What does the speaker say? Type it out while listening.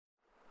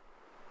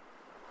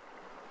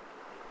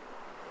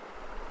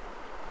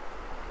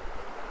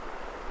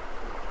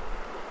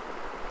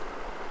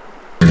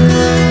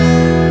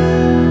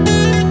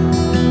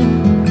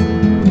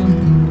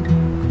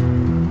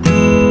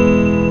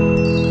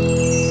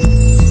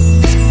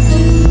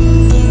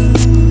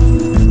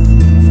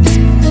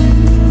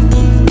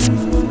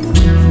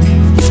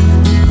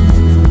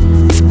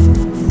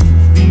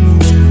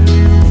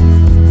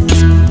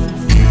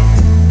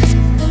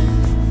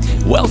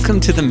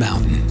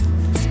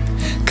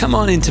Come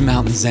on into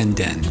Mountain Zen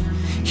Den,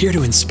 here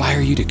to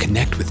inspire you to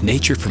connect with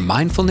nature for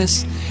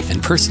mindfulness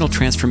and personal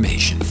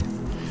transformation.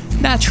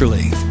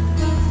 Naturally.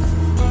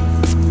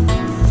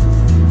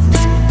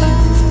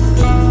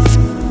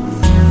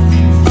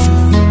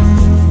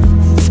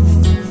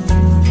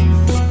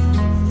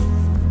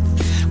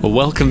 Well,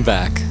 welcome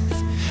back.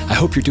 I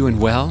hope you're doing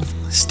well,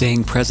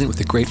 staying present with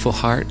a grateful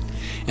heart,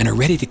 and are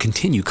ready to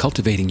continue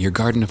cultivating your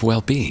garden of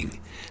well-being,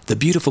 the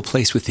beautiful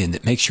place within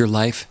that makes your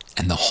life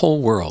and the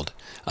whole world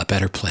a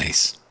better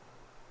place.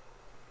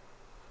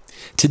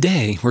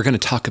 Today, we're going to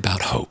talk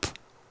about hope.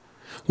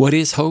 What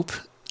is hope,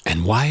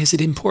 and why is it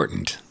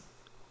important?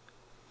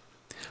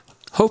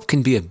 Hope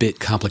can be a bit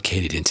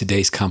complicated in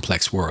today's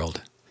complex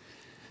world.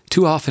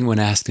 Too often when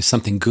asked if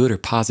something good or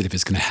positive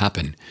is going to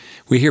happen,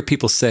 we hear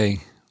people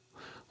say,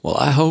 "Well,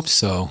 I hope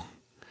so,"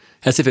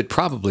 as if it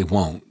probably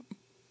won't,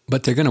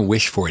 but they're going to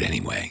wish for it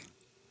anyway.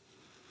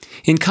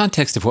 In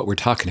context of what we're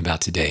talking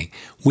about today,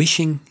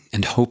 wishing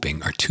and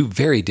hoping are two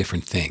very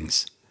different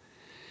things.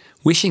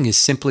 Wishing is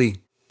simply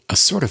a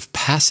sort of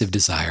passive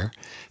desire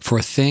for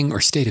a thing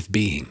or state of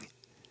being.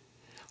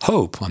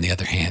 Hope, on the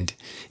other hand,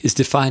 is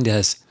defined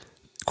as,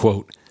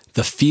 quote,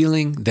 the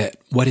feeling that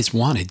what is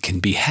wanted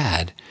can be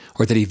had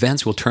or that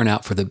events will turn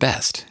out for the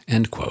best,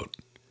 end quote.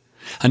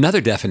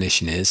 Another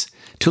definition is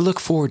to look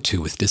forward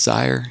to with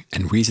desire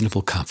and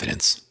reasonable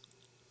confidence.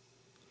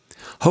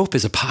 Hope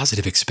is a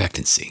positive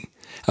expectancy,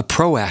 a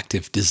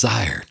proactive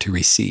desire to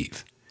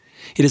receive.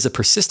 It is a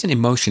persistent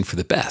emotion for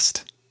the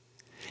best.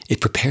 It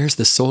prepares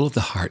the soul of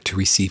the heart to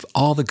receive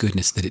all the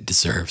goodness that it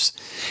deserves.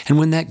 And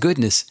when that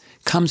goodness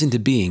comes into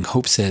being,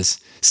 hope says,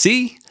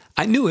 "See,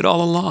 I knew it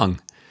all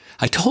along.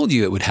 I told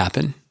you it would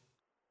happen."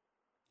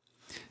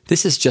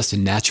 This is just a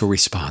natural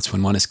response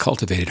when one has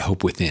cultivated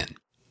hope within.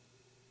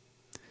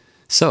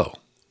 So,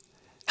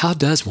 how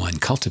does one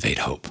cultivate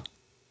hope?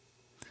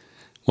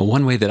 Well,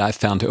 one way that I've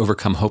found to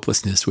overcome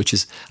hopelessness, which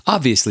is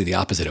obviously the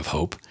opposite of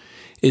hope,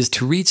 is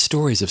to read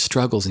stories of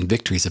struggles and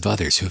victories of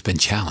others who have been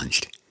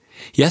challenged.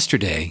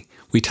 Yesterday,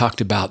 we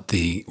talked about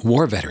the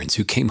war veterans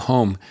who came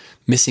home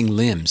missing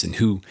limbs and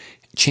who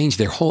changed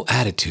their whole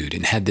attitude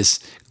and had this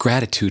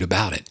gratitude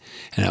about it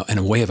and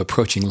a way of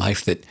approaching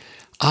life that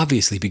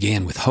obviously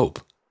began with hope.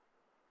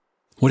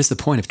 What is the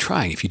point of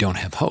trying if you don't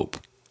have hope?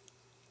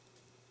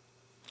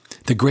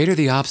 The greater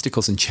the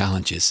obstacles and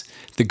challenges,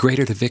 the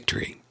greater the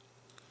victory.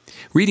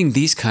 Reading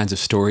these kinds of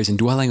stories and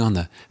dwelling on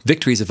the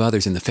victories of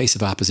others in the face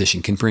of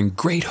opposition can bring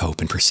great hope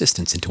and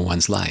persistence into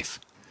one's life.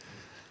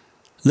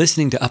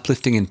 Listening to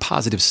uplifting and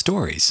positive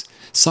stories,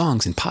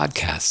 songs and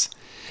podcasts,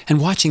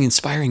 and watching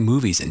inspiring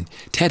movies and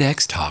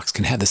TEDx talks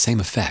can have the same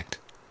effect.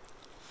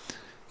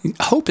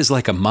 Hope is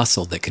like a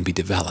muscle that can be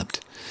developed.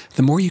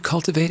 The more you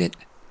cultivate it,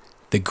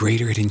 the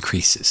greater it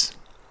increases.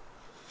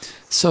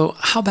 So,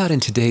 how about in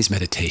today's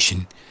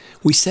meditation,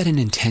 we set an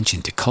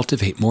intention to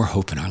cultivate more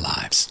hope in our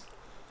lives?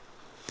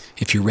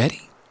 If you're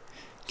ready,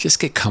 just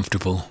get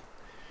comfortable,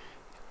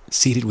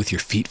 seated with your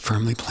feet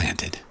firmly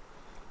planted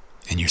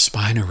and your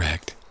spine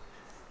erect,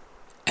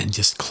 and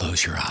just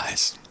close your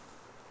eyes.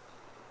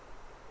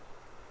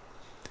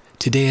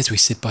 Today, as we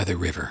sit by the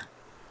river,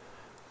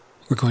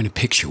 we're going to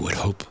picture what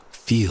hope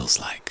feels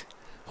like,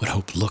 what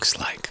hope looks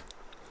like.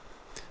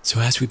 So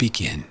as we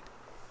begin,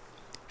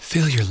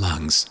 fill your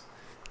lungs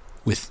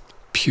with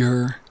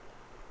pure,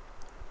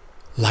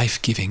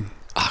 life-giving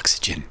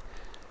oxygen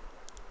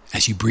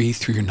as you breathe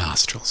through your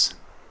nostrils,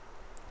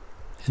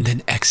 and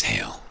then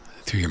exhale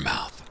through your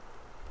mouth.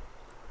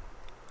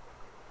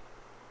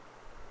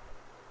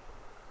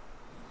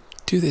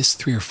 Do this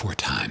 3 or 4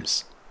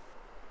 times.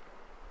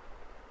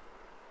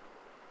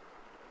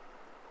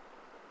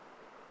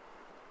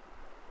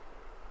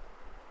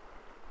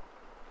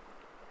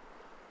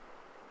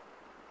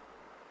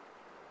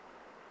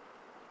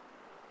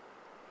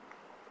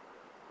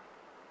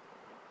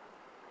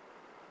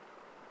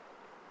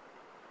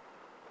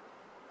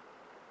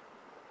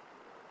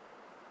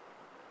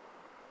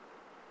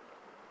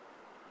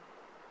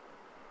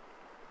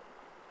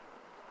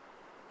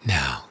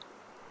 Now,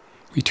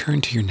 return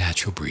to your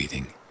natural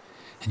breathing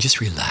and just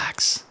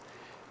relax.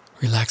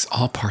 Relax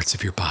all parts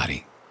of your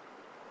body.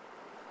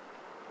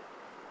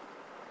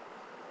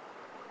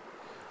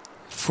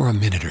 For a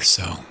minute or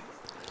so,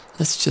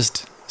 let's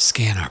just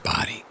scan our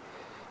body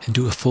and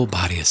do a full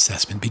body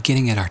assessment,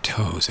 beginning at our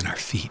toes and our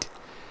feet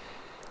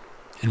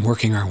and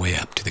working our way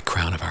up to the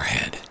crown of our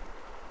head.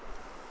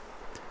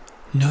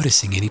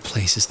 Noticing any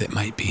places that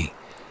might be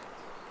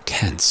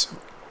tense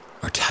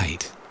or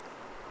tight.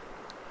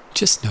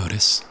 Just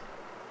notice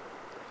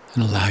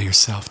and allow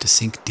yourself to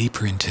sink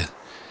deeper into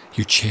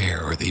your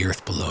chair or the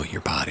earth below your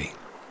body.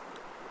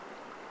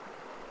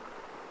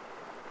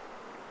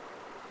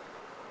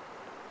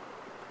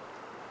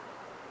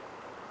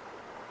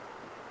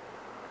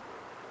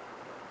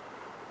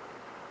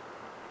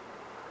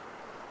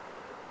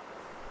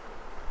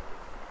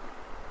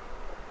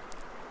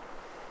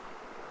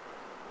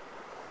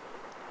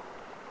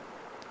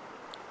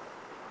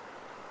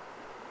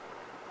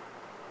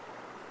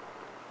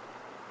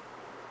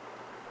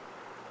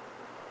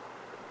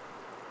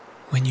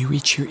 When you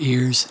reach your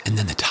ears and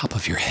then the top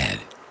of your head,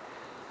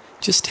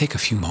 just take a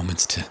few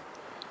moments to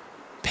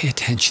pay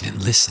attention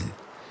and listen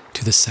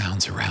to the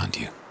sounds around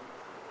you.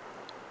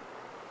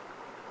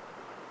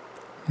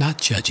 Not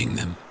judging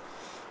them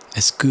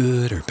as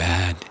good or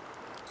bad,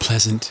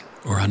 pleasant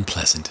or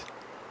unpleasant,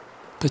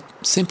 but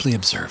simply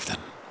observe them.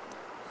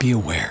 Be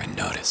aware and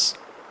notice.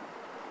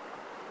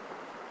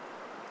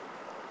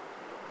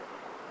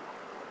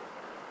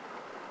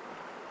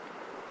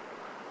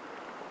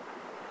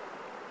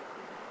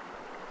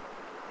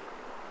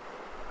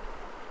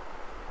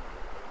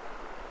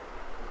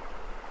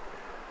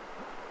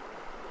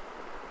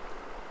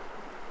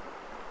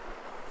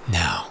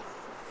 Now,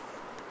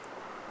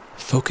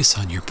 focus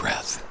on your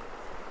breath.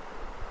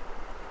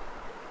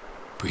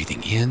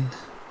 Breathing in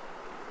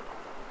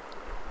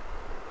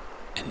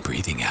and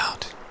breathing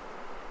out.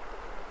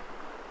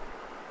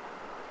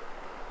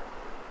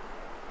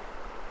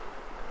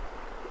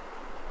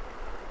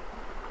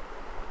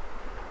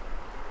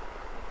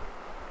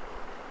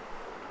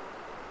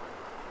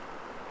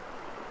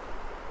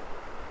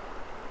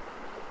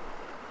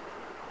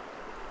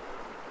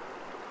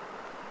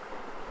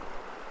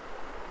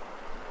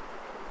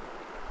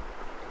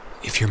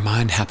 If your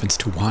mind happens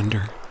to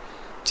wander,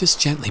 just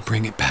gently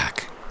bring it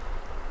back,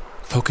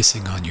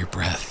 focusing on your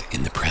breath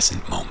in the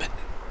present moment.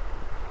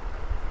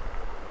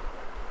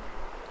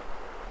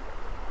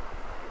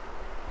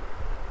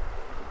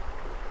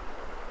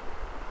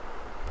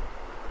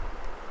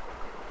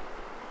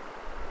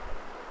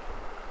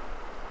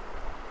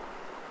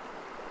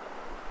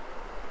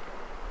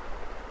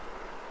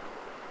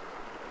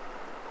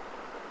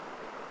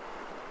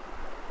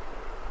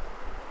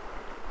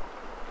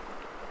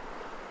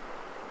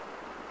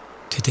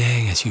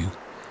 Today, as you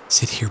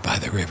sit here by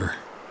the river,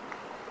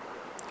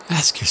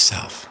 ask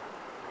yourself,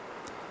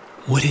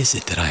 what is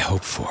it that I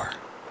hope for?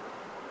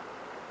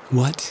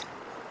 What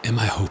am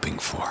I hoping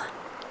for?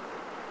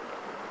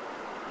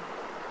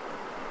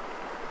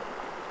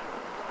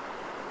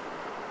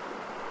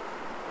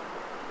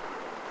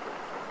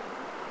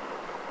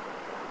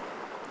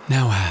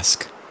 Now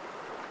ask,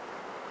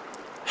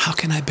 how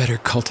can I better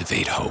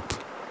cultivate hope?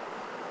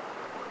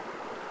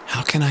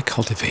 How can I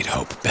cultivate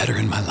hope better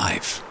in my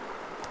life?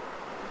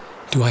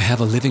 Do I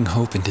have a living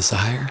hope and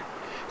desire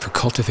for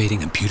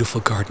cultivating a beautiful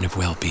garden of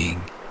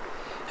well-being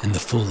and the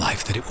full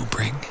life that it will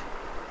bring?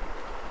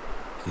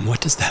 And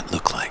what does that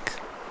look like?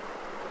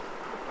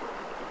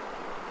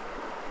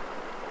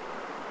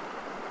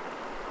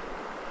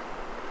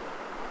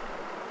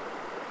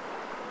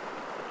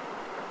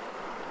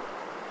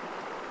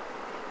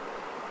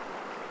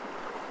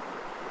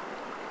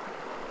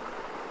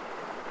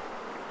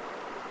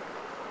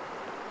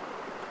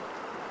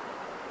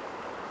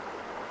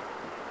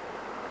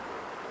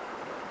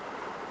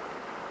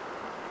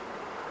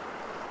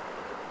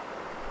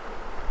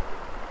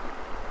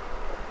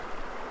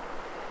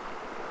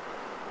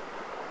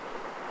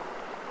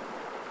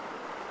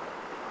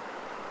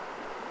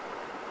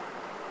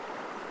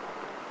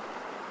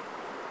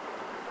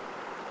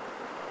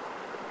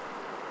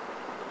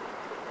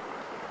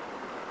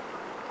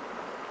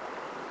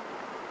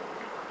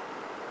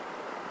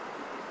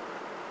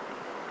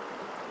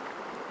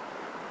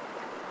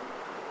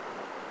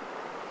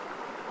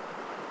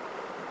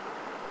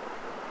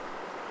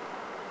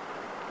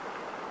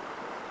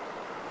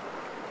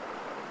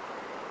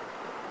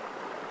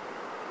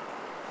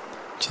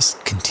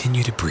 Just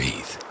continue to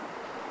breathe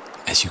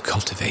as you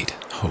cultivate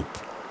hope.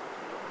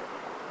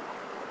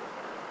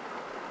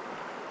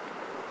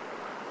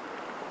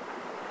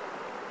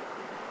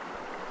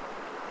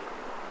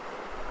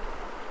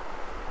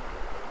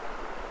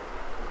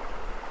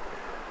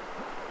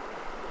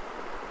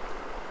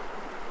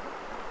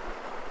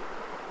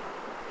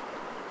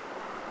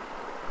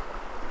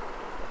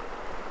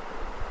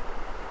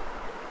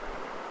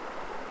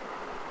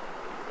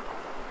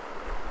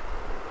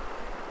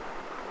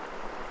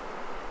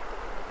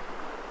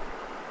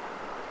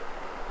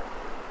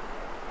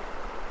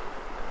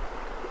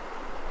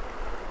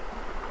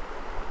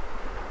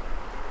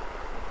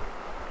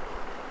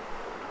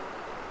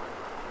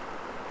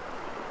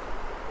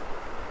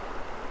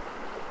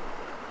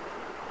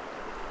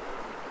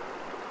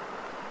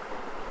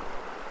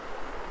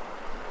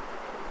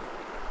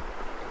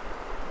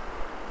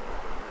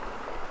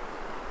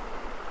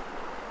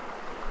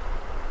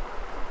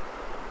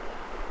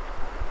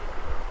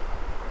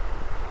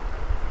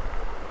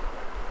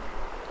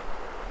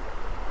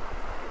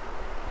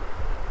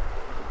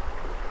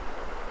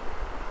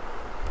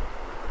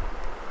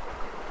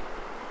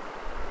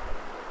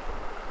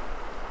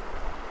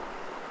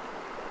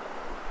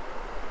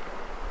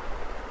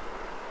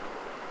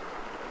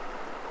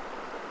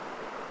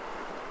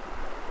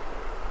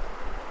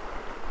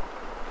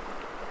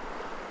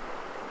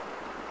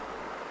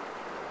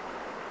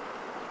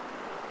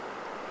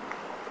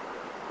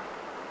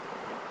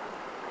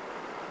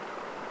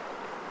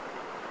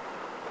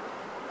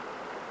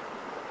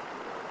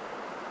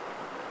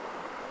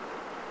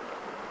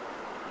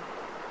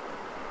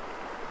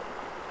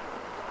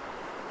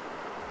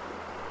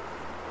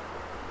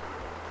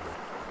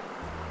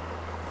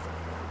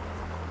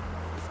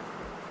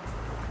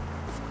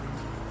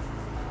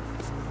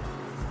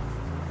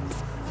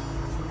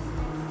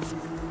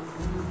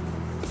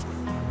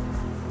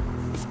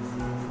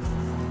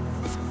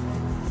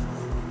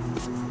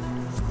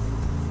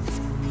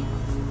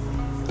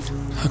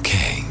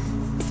 Okay.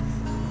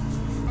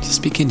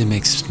 Just begin to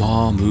make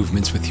small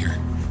movements with your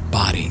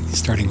body,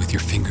 starting with your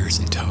fingers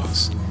and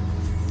toes.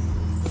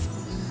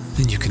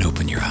 Then you can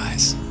open your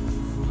eyes.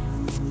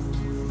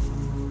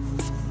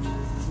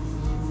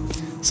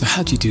 So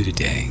how'd you do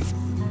today?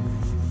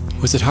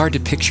 Was it hard to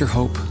picture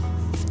hope?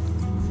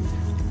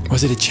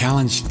 Was it a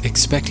challenge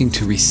expecting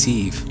to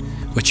receive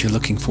what you're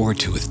looking forward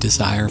to with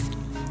desire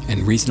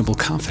and reasonable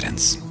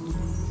confidence?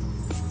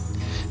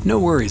 No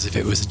worries if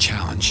it was a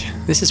challenge.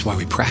 This is why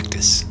we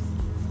practice.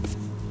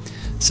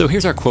 So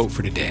here's our quote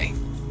for today.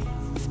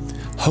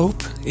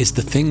 Hope is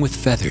the thing with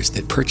feathers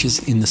that perches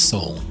in the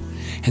soul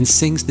and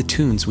sings the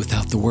tunes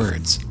without the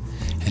words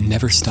and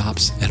never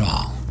stops at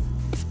all.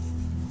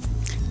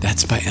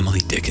 That's by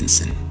Emily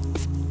Dickinson.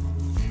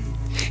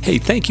 Hey,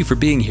 thank you for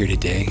being here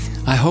today.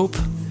 I hope,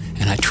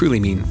 and I truly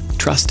mean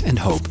trust and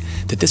hope,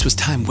 that this was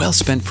time well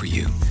spent for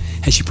you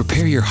as you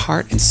prepare your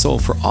heart and soul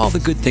for all the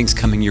good things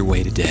coming your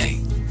way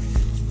today.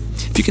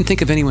 If you can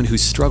think of anyone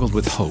who's struggled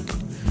with hope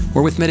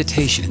or with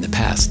meditation in the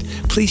past,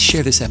 please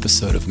share this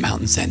episode of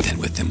Mountain Zen Den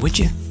with them, would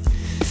you?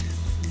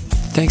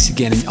 Thanks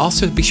again, and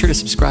also be sure to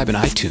subscribe in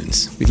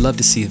iTunes. We'd love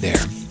to see you there.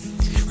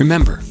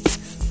 Remember,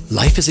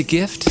 life is a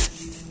gift,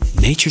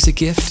 nature's a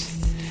gift,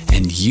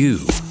 and you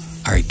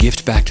are a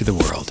gift back to the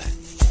world.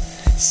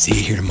 See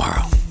you here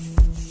tomorrow.